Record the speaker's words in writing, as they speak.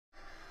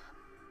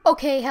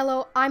Okay,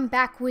 hello, I'm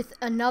back with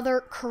another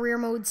career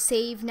mode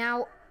save.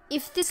 Now,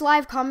 if this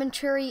live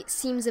commentary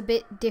seems a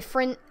bit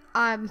different,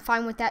 I'm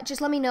fine with that. Just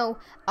let me know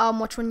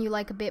which one you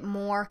like a bit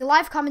more. The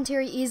live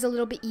commentary is a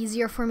little bit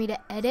easier for me to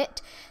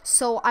edit,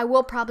 so I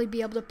will probably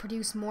be able to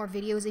produce more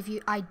videos if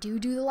I do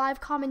the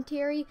live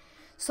commentary.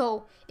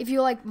 So if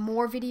you like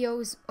more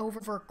videos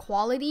over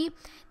quality,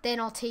 then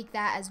I'll take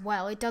that as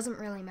well. It doesn't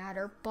really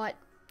matter, but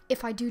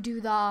if I do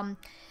the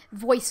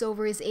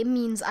voiceovers, it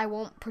means I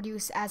won't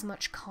produce as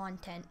much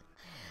content.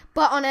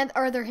 But on the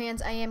other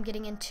hand, I am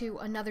getting into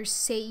another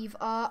save.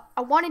 I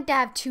wanted to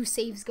have two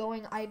saves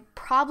going. I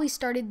probably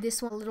started this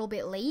one a little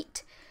bit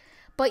late,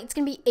 but it's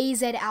going to be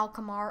AZ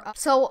Alkmaar.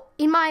 So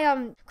in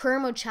my career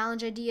mode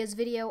challenge ideas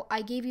video,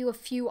 I gave you a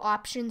few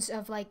options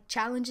of like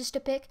challenges to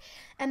pick,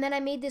 and then I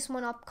made this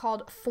one up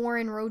called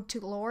Foreign Road to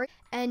Glory,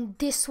 and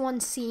this one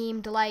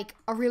seemed like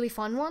a really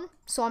fun one,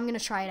 so I'm going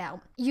to try it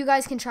out. You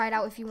guys can try it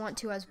out if you want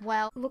to as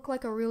well. It looked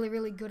like a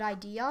really good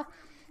idea,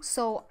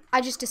 so I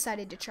just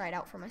decided to try it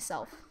out for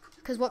myself,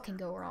 because what can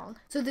go wrong?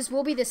 So this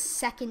will be the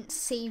second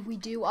save we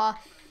do.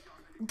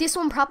 This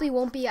one probably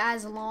won't be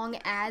as long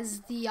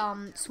as the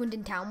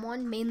Swindon Town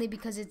one, mainly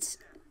because it's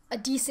a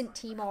decent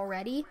team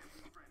already.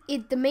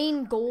 The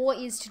main goal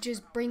is to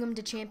just bring them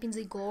to Champions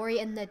League glory,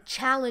 and the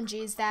challenge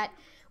is that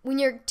when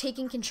you're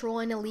taking control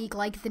in a league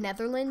like the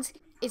Netherlands,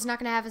 it's not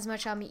going to have as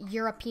much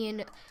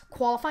European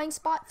qualifying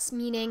spots,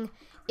 meaning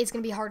it's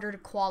going to be harder to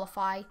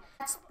qualify.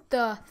 That's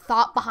the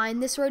thought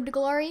behind this road to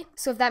glory.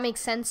 So if that makes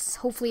sense,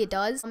 hopefully it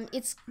does.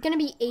 It's going to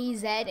be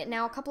AZ.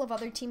 Now, a couple of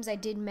other teams I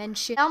did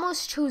mention. I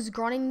almost chose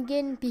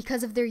Groningen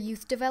because of their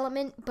youth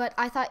development, but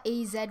I thought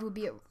AZ would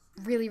be a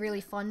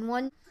really fun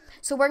one.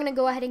 So we're going to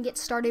go ahead and get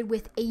started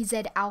with AZ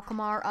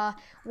Alkmaar.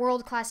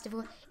 World-class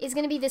development. It's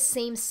going to be the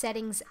same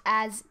settings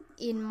as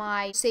in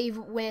my save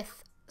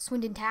with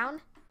Swindon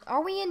Town.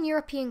 Are we in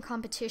European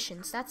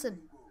competitions? That's a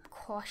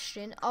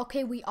question.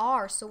 Okay, we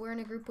are. So we're in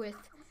a group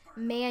with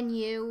Man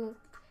U,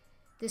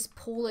 this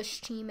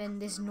Polish team,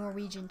 and this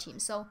Norwegian team.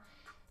 So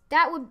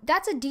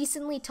that's a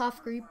decently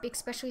tough group,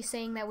 especially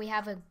saying that we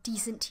have a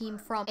decent team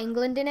from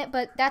England in it,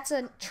 but that's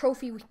a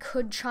trophy we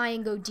could try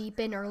and go deep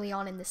in early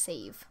on in the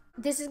save.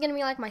 This is going to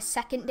be like my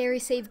secondary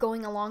save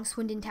going along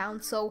Swindon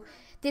Town, so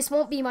this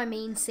won't be my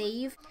main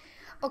save.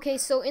 Okay,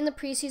 so in the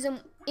preseason,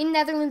 in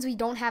Netherlands, we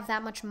don't have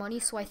that much money,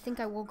 so I think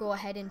I will go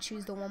ahead and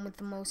choose the one with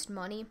the most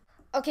money.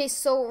 Okay,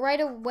 so right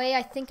away,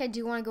 I think I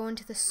do want to go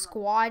into the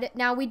squad.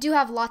 Now, we do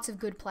have lots of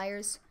good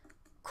players.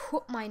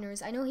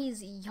 Miners, I know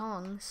he's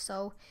young,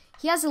 so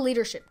he has a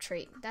leadership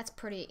trait. That's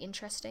pretty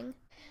interesting.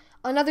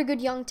 Another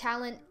good young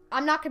talent.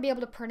 I'm not going to be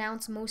able to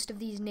pronounce most of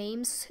these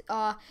names.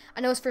 I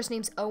know his first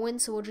name's Owen,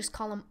 so we'll just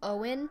call him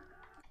Owen.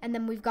 And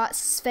then we've got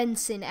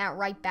Svensson at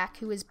right back,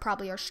 who is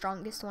probably our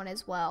strongest one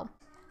as well.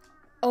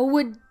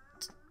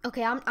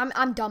 Okay,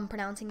 I'm dumb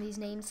pronouncing these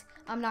names.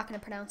 I'm not going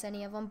to pronounce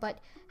any of them, but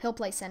he'll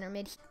play center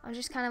mid. I'm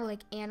just kind of like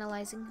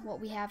analyzing what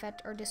we have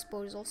at our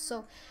disposal.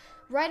 So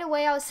right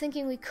away, I was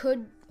thinking we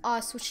could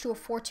switch to a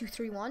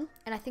 4-2-3-1,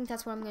 and I think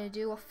that's what I'm going to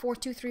do, a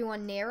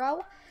 4-2-3-1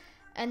 narrow.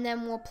 And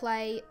then we'll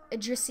play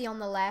Idrissi on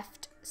the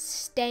left,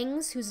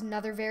 Stengs, who's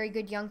another very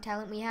good young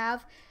talent we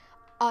have.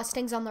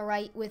 Stengs on the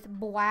right with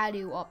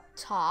Boadu up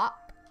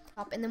top.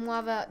 And then we'll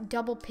have a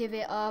double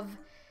pivot of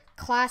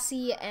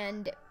Classy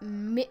and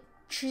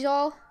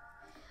Mitchell.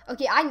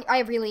 Okay,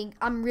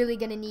 I'm really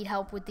gonna need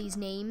help with these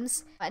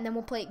names. And then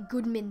we'll play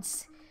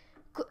Goodmans.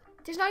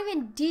 There's not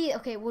even D.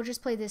 Okay, we'll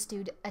just play this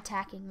dude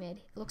attacking mid.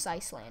 It looks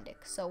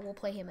Icelandic, so we'll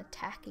play him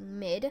attacking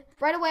mid.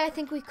 Right away, I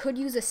think we could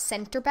use a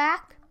center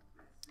back,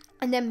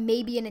 and then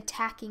maybe an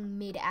attacking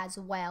mid as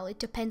well. It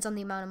depends on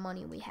the amount of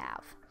money we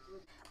have.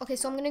 Okay,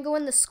 so I'm gonna go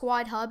in the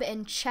squad hub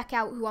and check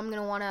out who I'm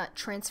gonna wanna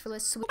transfer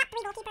list. So we've got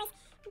three goalkeepers,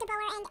 De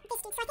Boer and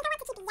this dude. So I think I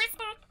want to keep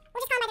Jasper.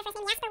 We'll just call him by their first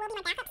name. Jasper will be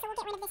my backup, so we'll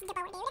get rid of this De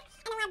Boer dude.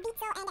 And then we'll have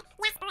Beetzel and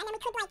Jasper. And then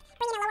we could like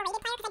bring in a lower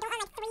rated player, because I don't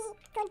want like three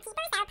good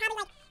keepers that are probably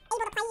like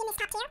able to play in this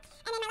top tier.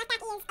 And then my left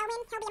back is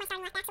Owen. He'll be my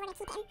starting left back, so we're gonna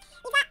keep him.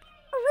 We've got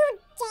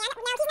Jan.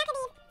 Now he's not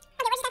gonna be.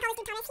 Okay, we're just gonna call this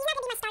dude Thomas. He's not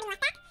gonna be my starting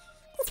left back.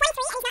 He's 23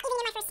 and he's not even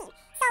in my first team.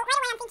 So right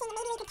away I'm thinking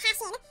maybe we could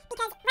cash in,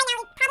 because right now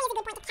it probably is a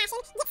good point to cash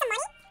in, get some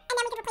money, and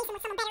then we could replace him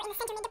with someone better in the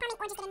center mid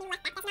department, or just get a new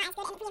left back that's not as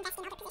good and reinvest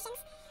in other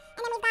positions.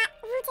 And then we've got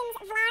Ruten's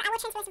Vlaar. I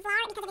will transfer this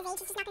Vlaar because of his age.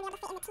 He's just not going to be able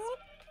to fit in the team.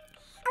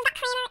 Oh, we've got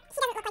Kramer. He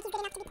doesn't look like he's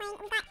good enough to be playing.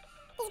 We've got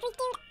this Greek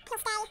dude.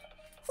 He'll stay.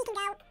 He can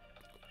go.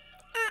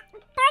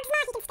 Bergsma,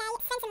 he can stay.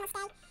 Svensson will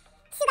stay.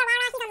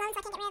 Subarara, he's on loan, so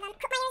I can't get rid of him.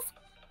 Koopmeyers.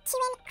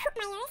 Chewin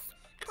Koopmeyers.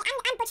 Okay,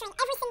 I'm butchering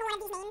every single one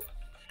of these names.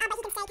 But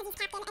he can stay because he's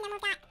captain. And then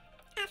we've got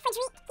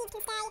Frederic. He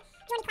can stay.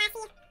 Jordy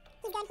Classy.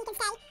 He's good. He can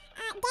stay.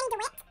 Danny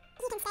DeWitt.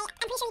 He can stay.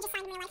 I'm pretty sure he just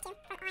signed in real life too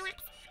from Ajax.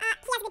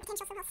 He has good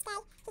potential, so he'll stay.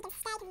 He can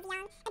stay because he's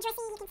young.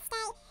 Idrissi, he can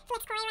stay.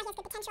 Felix Correa, he has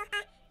good potential.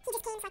 He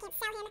just came, so I can't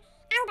sell him.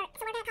 Albert,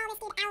 so we're gonna call this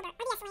dude Albert.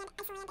 Or Icelandic.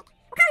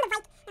 We'll call him the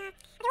Vike. Okay,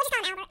 we'll just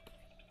call him Albert.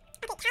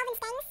 Okay, Calvin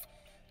Stengs.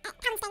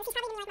 Calvin Stengs, he's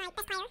probably gonna be like my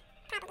best player.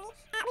 Probably.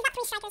 We've got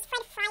three strikers,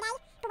 Fred Friday,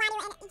 Boadu,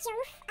 and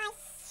Joof.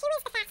 Who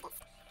is the fastest?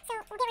 So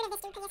we'll get rid of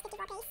this dude because he has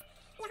 54 pace.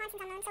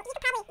 Johansson's on loan, so he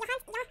could probably,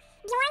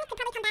 Bjorn could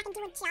probably come back and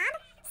do a job.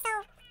 So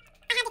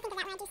I had to think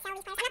all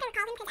these players. I'm not going to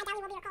recall them because I doubt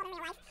he will be recalled in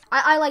real life.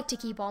 I like to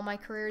keep all my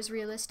careers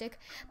realistic,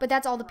 but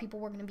that's all the people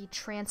we're going to be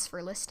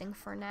transfer listing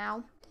for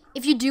now.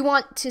 If you do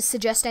want to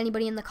suggest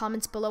anybody in the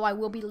comments below, I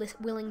will be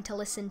willing to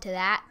listen to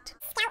that.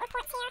 Scout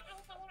reports here,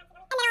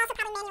 and then also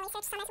probably manual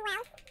research some as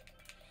well.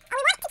 We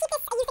want to keep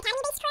this a youth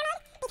academy-based career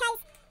mode because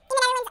in the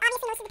Netherlands,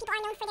 obviously most of the people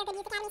are known for their good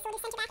youth academy, so we'll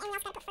do center back, and we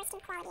also got to put first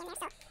team quality in there.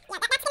 So yeah,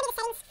 that's going to be the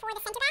settings for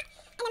the center back,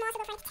 and then we'll also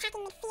go for an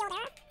attacking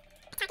midfielder,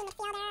 first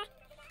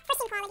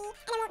team quality,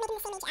 and then we'll make him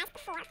the same age as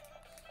before.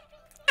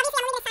 Obviously,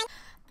 I'm only going to sign.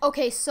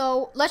 Okay,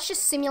 so let's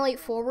just simulate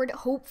forward.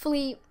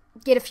 Hopefully,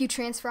 get a few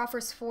transfer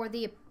offers for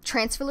the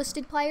transfer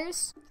listed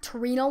players.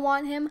 Torino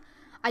want him.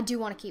 I do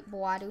want to keep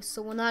Boadu,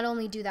 so we'll not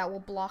only do that, we'll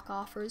block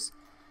offers.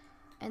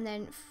 And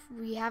then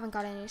we haven't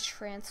got any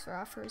transfer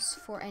offers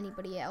for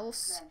anybody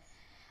else.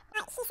 He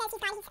says he's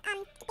glad he's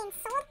been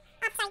sold.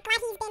 Sorry, glad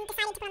he's been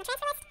decided to put on the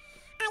transfer list.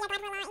 Yeah,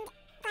 glad we're aligned.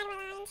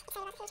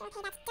 Excited about the future.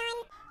 Okay, that's done.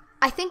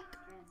 I think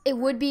it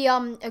would be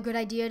a good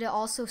idea to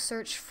also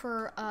search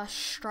for a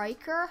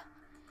striker.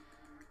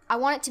 I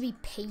want it to be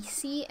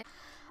pacey.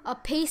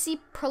 Pacey,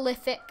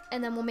 prolific,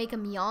 and then we'll make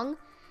him young.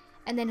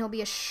 And then he'll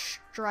be a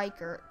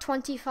striker.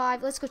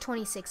 25, let's go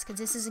 26, because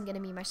this isn't going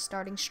to be my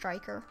starting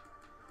striker.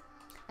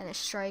 And a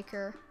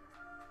striker.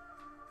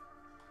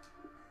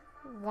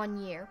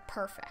 1 year,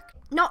 perfect.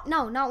 No,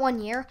 not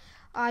 1 year.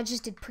 I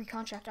just did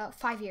pre-contract out.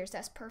 5 years,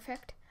 that's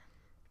perfect.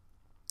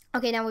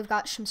 Okay, now we've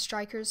got some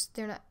strikers.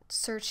 They're not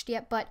searched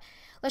yet, but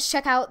let's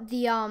check out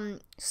the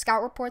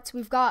scout reports.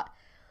 We've got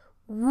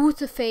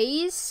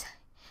Woutefees.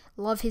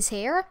 Love his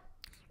hair.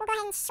 We'll go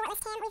ahead and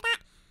shortlist him. We've got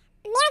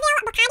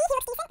Merville Bocadi. He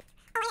looks decent.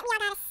 Oh, and we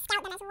all got to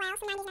scout them as well.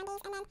 So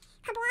 90s. And then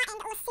Kabua and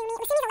Lasumi.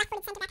 Lasumi's a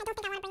left-footed centre back. I don't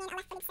think I want to bring in a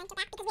left-footed centre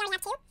back because we already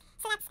have two.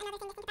 So that's another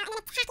thing to think about. And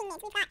then attacking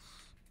mids. We've got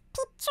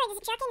Peter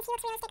Jerkins. He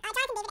looks realistic.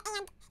 Jonathan David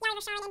and Yari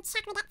Rasharan and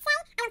Chuck Medetse.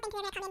 I don't think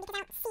they're going to come in because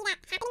I don't see that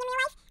happening in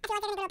real life. I feel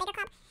like they're going to go to a bigger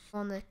club.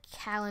 On the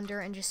calendar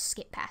and just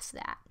skip past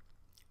that.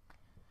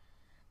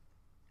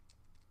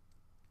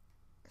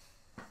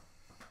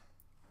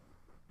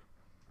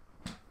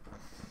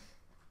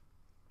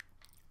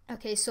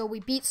 Okay, so we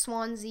beat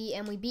Swansea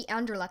and we beat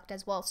Anderlecht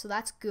as well, so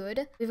that's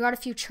good. We've got a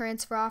few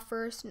transfer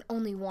offers,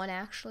 only one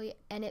actually,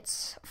 and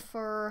it's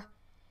for,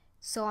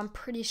 so I'm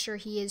pretty sure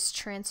he is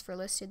transfer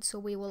listed, so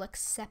we will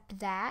accept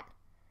that.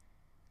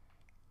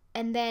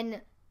 And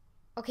then,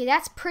 okay,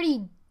 that's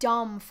pretty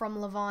dumb from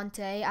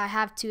Levante, I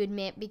have to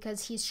admit,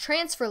 because he's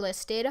transfer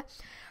listed.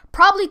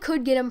 Probably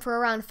could get him for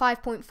around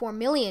 5.4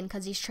 million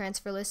because he's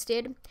transfer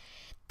listed.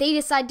 They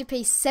decide to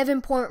pay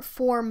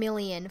 7.4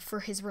 million for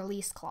his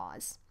release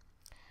clause.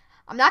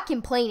 I'm not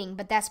complaining,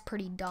 but that's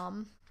pretty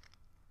dumb.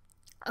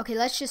 Okay,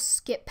 let's just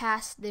skip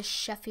past this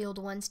Sheffield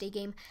Wednesday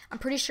game. I'm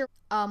pretty sure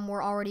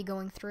we're already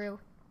going through,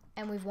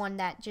 and we've won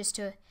that just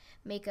to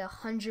make a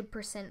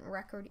 100%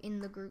 record in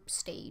the group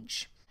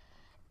stage.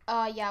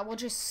 Yeah, we'll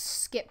just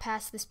skip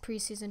past this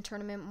preseason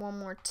tournament one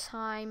more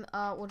time.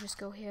 We'll just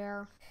go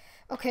here.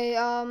 Okay,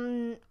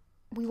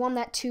 we won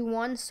that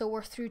 2-1, so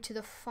we're through to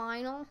the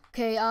final.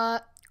 Okay,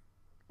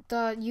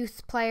 the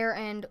youth player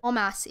and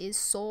Omas is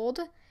sold.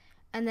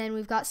 And then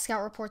we've got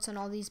scout reports on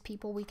all these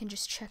people. We can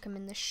just check them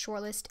in the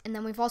shortlist. And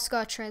then we've also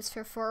got a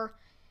transfer for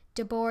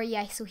De Boer.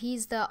 Yeah, so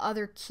he's the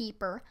other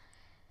keeper.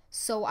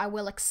 So I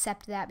will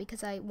accept that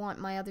because I want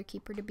my other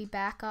keeper to be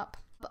back up.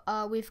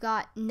 We've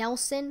got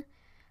Nelson.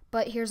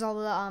 But here's all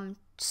the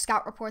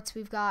scout reports.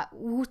 We've got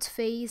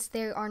Woutefees.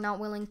 They are not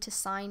willing to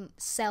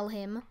sell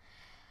him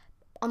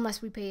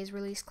unless we pay his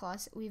release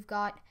clause. We've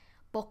got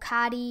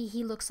Bocadi.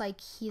 He looks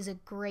like he's a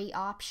great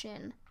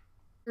option.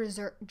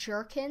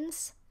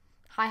 Jerkins.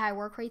 High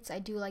work rates. I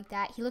do like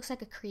that. He looks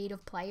like a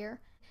creative player.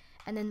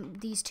 And then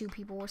these two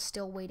people were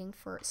still waiting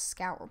for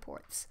scout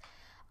reports.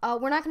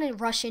 We're not going to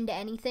rush into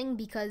anything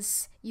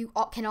because you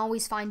can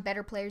always find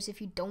better players if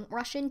you don't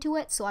rush into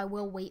it. So I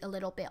will wait a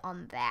little bit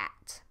on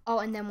that. Oh,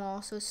 and then we'll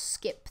also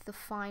skip the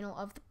final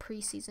of the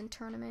preseason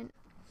tournament.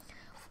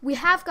 We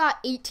have got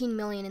 18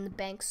 million in the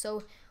bank,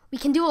 so we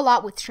can do a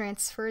lot with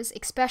transfers,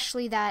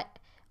 especially that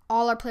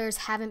all our players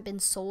haven't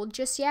been sold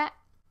just yet.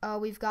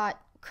 We've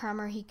got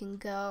Kramer, he can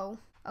go.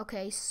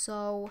 Okay,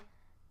 so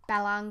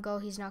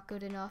Balango, he's not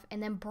good enough.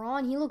 And then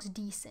Braun, he looks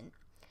decent.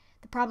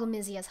 The problem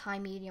is he has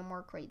high-medium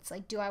work rates.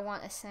 Like, do I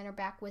want a center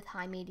back with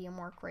high-medium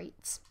work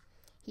rates?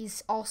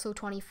 He's also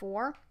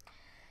 24.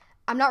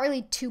 I'm not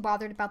really too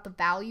bothered about the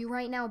value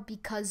right now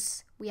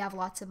because we have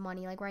lots of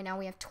money. Like, right now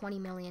we have 20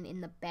 million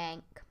in the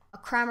bank.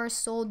 Kramer's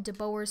sold, De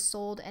Boer's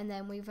sold, and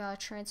then we've a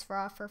transfer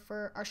offer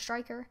for our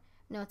striker.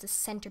 No, it's a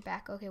center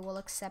back. Okay, we'll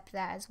accept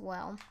that as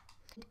well.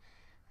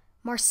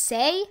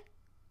 Marseille?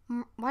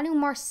 Why do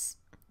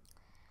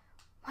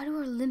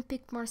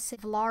Olympic Marseille?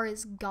 Villar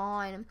is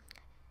gone.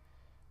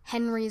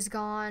 Henry's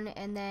gone.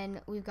 And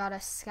then we've got a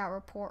scout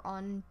report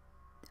on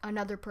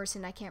another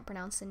person I can't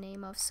pronounce the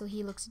name of. So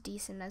he looks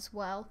decent as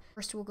well.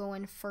 First we'll go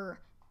in for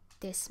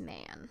this man.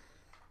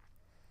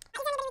 Is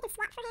there anybody we can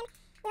swap for him?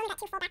 We only got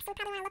 2 fullbacks, so we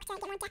probably want to look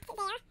to get more depth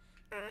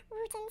there.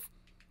 Wootens.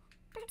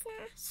 Perhaps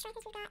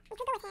strikers we got. We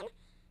could go with him.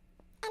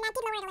 And I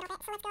did lower it a little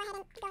bit, so let's go ahead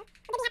and go. We're going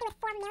to be happy with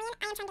 4 million.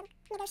 I am trying to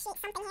negotiate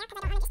something here because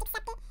I don't want to just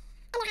accept it.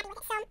 And they're happy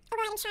with it, so we'll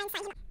go ahead and try and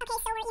sign him up. Okay,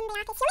 so we're in the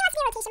office. He only wants to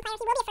be a rotation player.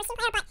 He will be a first-team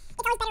player, but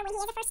it's always better when he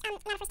is a not a first-team,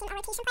 a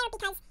rotation player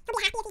because he'll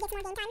be happy if he gets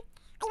more game time.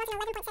 He wants an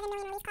 11.7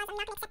 million release clause. I'm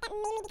not going to accept that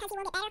mainly because he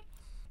will get better.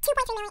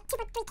 2.3 million,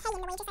 2.3k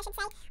in the wages, I should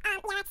say.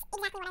 Yeah, that's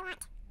exactly what I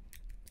want.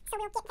 So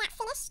we'll get that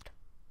finished.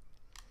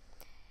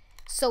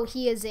 So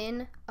he is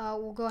in.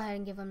 We'll go ahead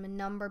and give him a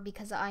number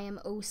because I am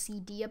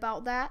OCD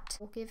about that.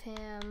 We'll give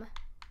him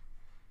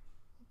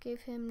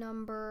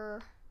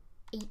number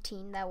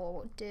 18. That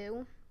will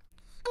do.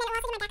 And then we'll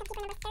also do my backup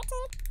keeper number 13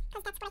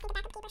 because that's what I think the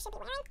backup keeper should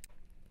be wearing.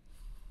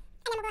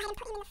 And then we'll go ahead and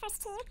put him in the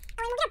first team. Oh,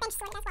 and we're going to bench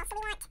Swindon as well. So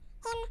we want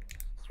him.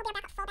 He'll be our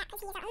backup fullback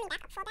because he is our only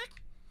backup fullback.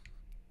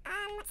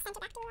 What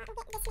center back do we want? We'll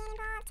get this man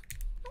involved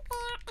right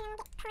there, and then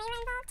we'll get Pereira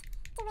involved.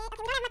 Okay,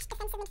 we don't have much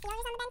defensive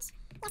midfielders on the bench.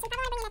 Yeah, so we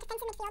probably want to bring in a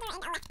defensive midfielder and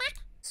a left back.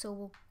 So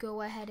we'll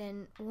go ahead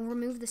and we'll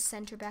remove the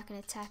center back and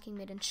attacking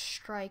mid and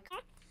striker.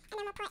 And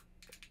then we'll put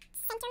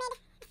center mid.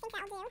 I think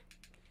that'll do.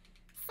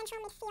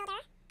 Central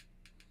midfielder.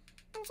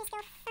 And just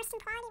go first in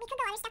quality. We could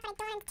go other stuff, but I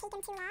don't want to take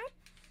them too long.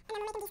 And then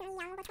we'll make them decently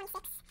young. We'll go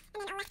 26. And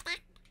then a left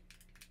back.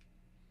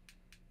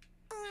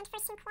 And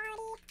first in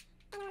quality.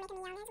 And then we'll make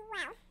them young as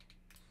well.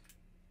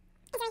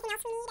 Is there anything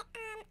else we need?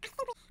 I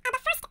think we...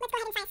 but first, let's go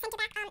ahead and sign center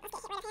back. Let's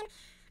get rid of him.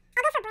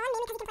 I'll go for Braun,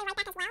 mainly because he can play right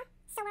back as well.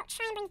 So we'll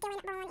try and bring Dylan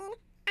Braun in.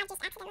 I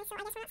just accidentally, so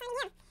I guess we're not signing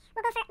him.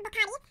 We'll go for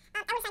Bacati.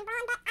 I would sign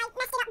Braun, but I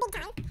messed it up big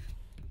time.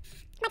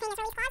 My paying this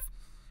release clause.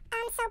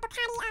 So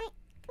Bacati,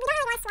 we don't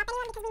really want to swap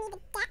anyone because we need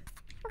the depth.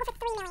 We'll go for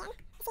 3 million.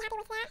 Is he happy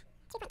with that?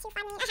 2.25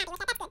 million. I'm happy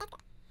with that. That's good. That's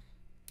good.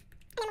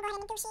 And then we'll go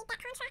ahead and negotiate that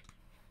contract.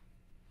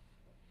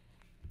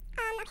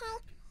 Okay.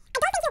 I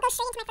don't think he'll go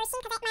straight into my first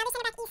team because my other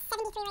center back is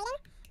 73 rating.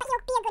 But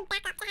he'll be a good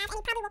backup to have, and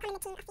he probably will come in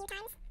the team a few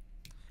times.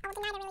 I will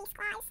deny the release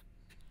clause.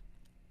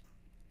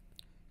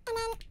 And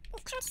then,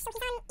 so he's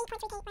on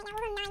 8.3k right now.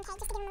 We'll go 9k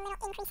just to give him a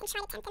little increase and try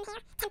to tempt him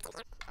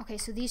here. Okay,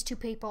 so these two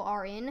people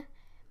are in.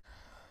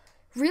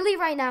 Really,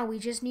 right now, we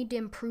just need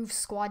to improve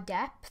squad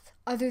depth.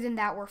 Other than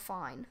that, we're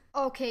fine.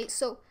 Okay,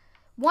 so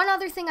one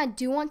other thing I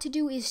do want to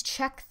do is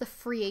check the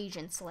free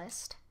agents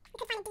list. We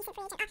could find a decent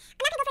free agent. I'm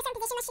not going to go for a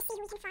certain position. Let's just see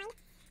who we can find.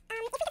 If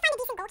we could find a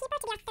decent goalkeeper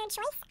to be our third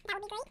choice, that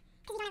would be great.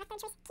 Because we don't have a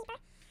third choice keeper.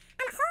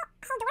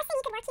 Dortmund,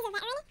 he could work. He's a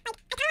veteran. Like,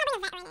 I kind of bring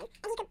a veteran in,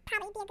 and he could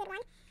probably be a good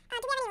one. Do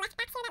we have any left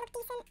backs here that look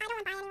decent? I don't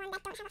want to buy anyone that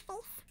don't have a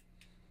face.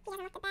 He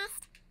doesn't look the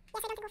best. Yes,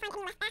 I don't think we'll find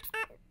any left backs.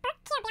 Burke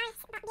here,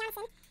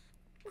 Bjarnason.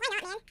 Why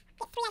not, man?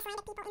 Get 3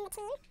 Icelandic people in the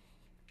team.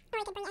 Or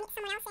we could bring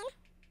someone else in.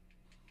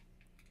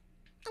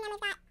 And then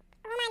we've got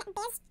Roman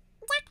Bizjak.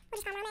 We'll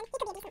just call him Roman. He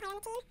could be a decent player on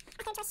the team.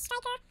 A third choice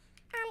striker.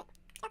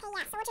 Okay,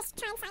 yeah, so we'll just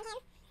try and sign him.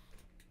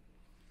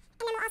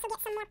 And then we'll also get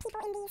some more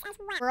people in these as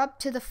well. We're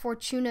up to the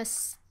Fortuna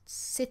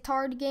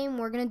Sittard game.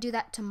 We're going to do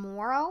that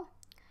tomorrow.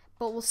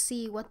 But we'll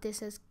see what this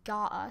has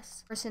got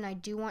us. Person I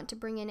do want to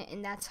bring in,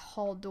 and that's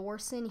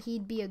Haldorson.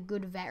 He'd be a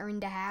good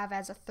veteran to have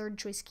as a third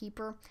choice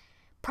keeper.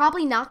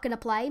 Probably not going to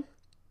play,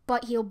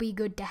 but he'll be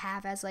good to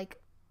have as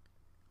like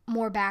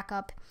more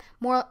backup,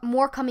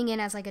 more coming in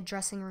as like a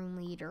dressing room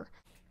leader.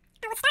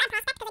 We'll start on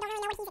prospect because I don't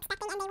really know what he's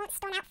expecting, and they won't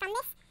storm out from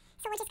this.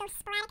 So we'll just go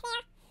sporadic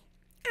there.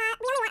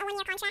 We only want a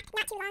 1-year contract,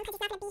 not too long because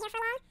he's not going to be here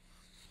for long.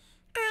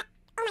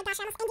 Oh my gosh,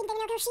 I almost ended the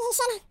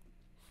negotiation.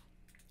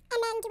 And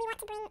then do we want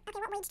to bring, okay,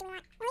 what wage do we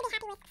want? We're really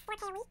happy with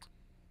 4k a week.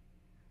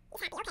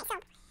 He's happy, okay, so.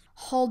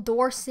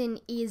 Haldorson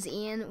is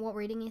in, what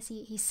rating is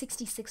he? He's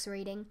 66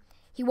 rating.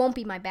 He won't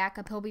be my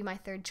backup, he'll be my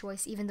third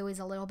choice, even though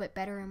he's a little bit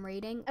better in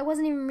rating. I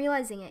wasn't even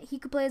realizing it. He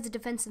could play as a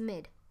defensive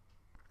mid.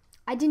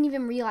 I didn't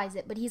even realize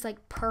it, but he's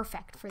like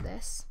perfect for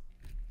this.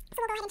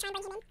 So we'll go ahead and try and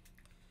bring him in.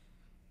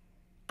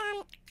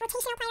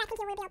 Rotational player, I think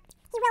he will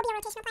be a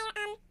rotational player.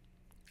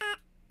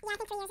 Yeah, I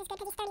think 3 years is good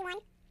because he's 31.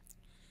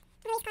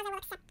 Release clause, I will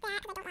accept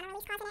that because I don't want a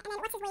release clause in it. And then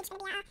what's his wage going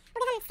to be?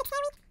 We'll give him 6k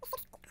a week.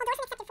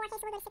 Haldorson accepted 4k,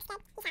 so we'll go to 6k.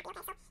 He's happy,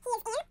 okay, so he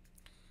is in.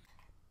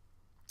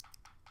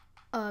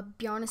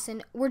 Bjarnason,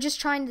 we're just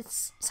trying to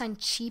sign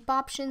cheap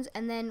options,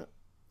 and then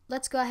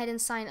let's go ahead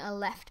and sign a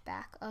left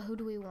back. Who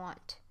do we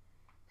want?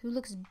 Who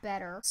looks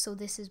better? So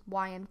this is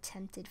why I'm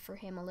tempted for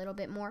him a little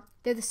bit more.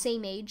 They're the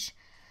same age.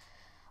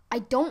 I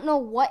don't know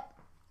what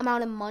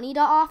amount of money to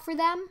offer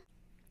them.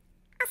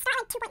 I'll start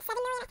like 2.7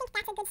 million. I think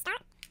that's a good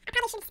start. I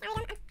probably should have started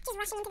him. I'm just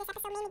rushing into this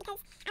episode mainly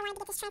because I wanted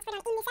to get this transferred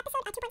out in this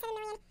episode. 2.7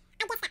 million.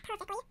 I guessed that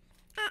perfectly.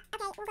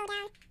 Okay, we'll go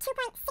down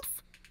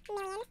 2.6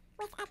 million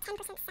with a 10%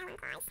 Celeron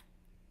clause.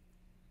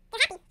 They're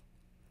happy.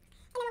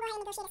 And then we'll go ahead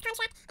and negotiate his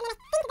contract. And then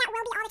I think that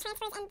will be all the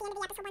transfers and the end of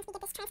the episode once we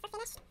get this transfer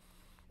finished.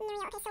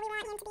 Okay, so we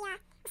want him to be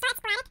we'll start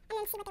sporadic and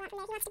then see what they want from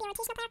there. He wants to be a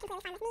rotational player,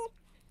 completely fine with me.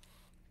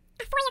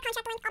 A 4-year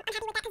contract length, I'm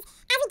happy with that because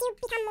as we do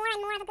become more and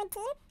more of a good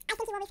team, I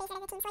think he will be fated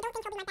as a team. So I don't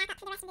think he'll be my backup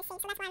for the rest of the season.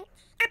 So that's why I'm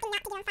opting not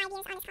to give him 5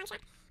 years on his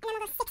contract. And then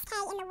we'll go 6k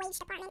in the wage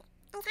department.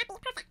 And he's happy.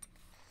 Perfect.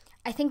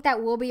 I think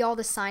that will be all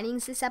the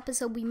signings this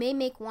episode. We may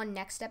make one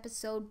next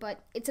episode,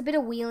 but it's a bit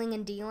of wheeling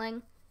and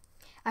dealing.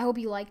 I hope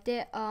you liked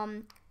it.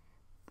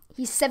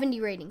 He's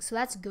 70 rating, so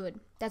that's good.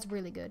 That's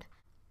really good.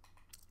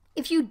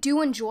 If you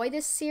do enjoy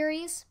this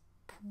series,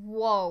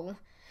 whoa,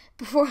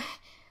 before...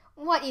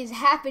 What is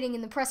happening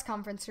in the press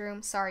conference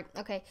room? Sorry.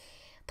 Okay.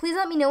 Please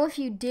let me know if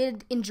you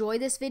did enjoy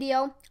this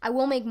video. I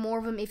will make more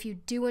of them if you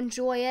do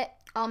enjoy it.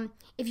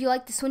 If you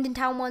like the Swindon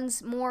Town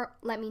ones more,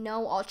 let me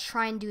know. I'll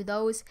try and do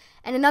those.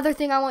 And another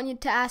thing I want you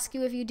to ask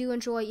you if you do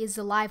enjoy is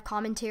the live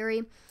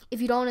commentary.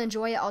 If you don't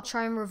enjoy it, I'll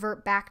try and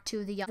revert back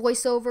to the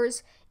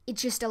voiceovers.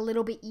 It's just a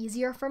little bit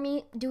easier for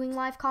me doing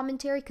live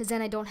commentary because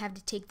then I don't have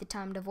to take the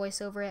time to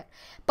voice over it.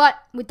 But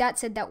with that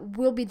said, that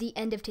will be the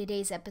end of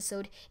today's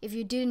episode. If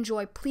you did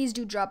enjoy, please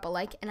do drop a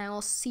like, and I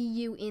will see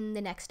you in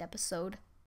the next episode.